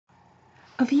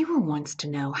A viewer wants to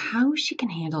know how she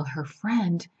can handle her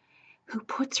friend who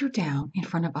puts her down in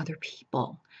front of other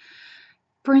people.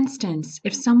 For instance,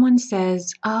 if someone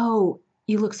says, "Oh,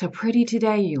 you look so pretty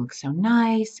today, you look so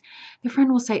nice," the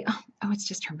friend will say, "Oh, it's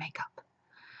just her makeup,"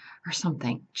 or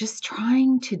something, just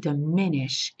trying to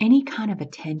diminish any kind of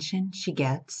attention she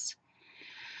gets.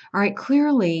 All right,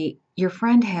 clearly your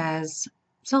friend has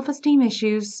self-esteem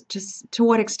issues. Just to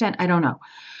what extent, I don't know.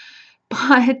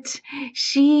 But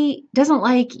she doesn't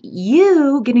like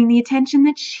you getting the attention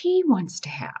that she wants to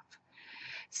have.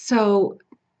 So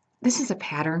this is a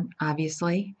pattern,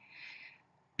 obviously,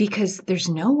 because there's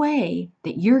no way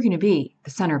that you're going to be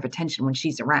the center of attention when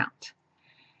she's around.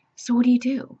 So what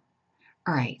do?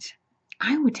 All right,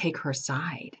 I would take her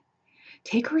aside.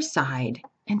 Take her aside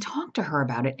and talk to her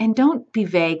about it. And don't be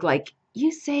vague, like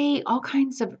you say all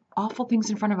kinds of awful things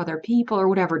in front of other people or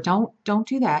whatever. Don't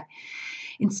do that.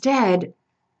 Instead,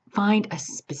 find a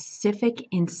specific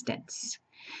instance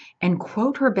and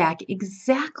quote her back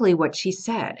exactly what she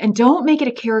said. And don't make it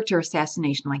a character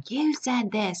assassination, like you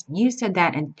said this, you said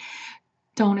that, and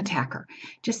don't attack her.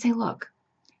 Just say, "Look,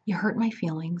 you hurt my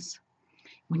feelings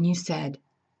when you said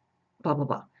blah, blah,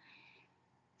 blah.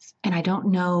 And I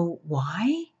don't know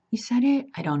why you said it.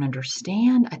 I don't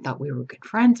understand. I thought we were good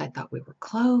friends. I thought we were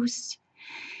close."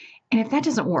 And if that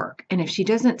doesn't work, and if she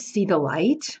doesn't see the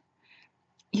light,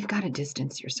 you've got to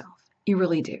distance yourself. You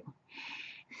really do.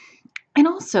 And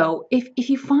also, if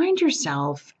you find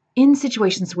yourself in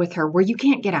situations with her where you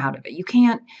can't get out of it, you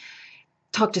can't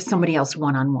talk to somebody else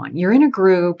one-on-one, you're in a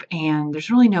group and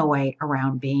there's really no way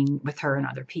around being with her and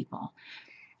other people,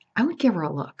 I would give her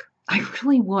a look. I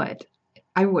really would.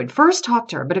 I would first talk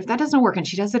to her, but if that doesn't work and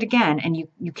she does it again and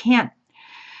you can't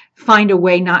find a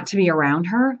way not to be around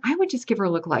her, I would just give her a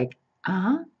look like,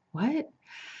 what?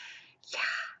 Yeah,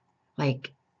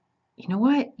 like, you know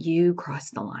what? You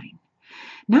crossed the line.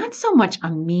 Not so much a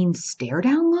mean stare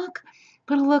down look,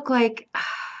 but a look like,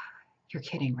 "You're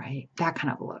kidding, right?" That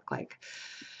kind of a look like,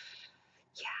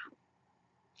 "Yeah,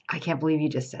 I can't believe you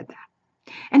just said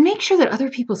that." And make sure that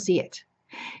other people see it,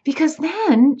 because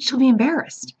then she'll be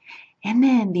embarrassed. And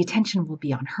then the attention will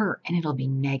be on her and it'll be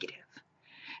negative.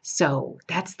 So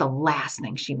that's the last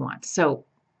thing she wants. So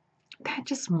that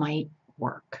just might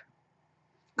work.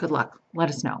 Good luck. Let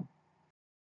us know.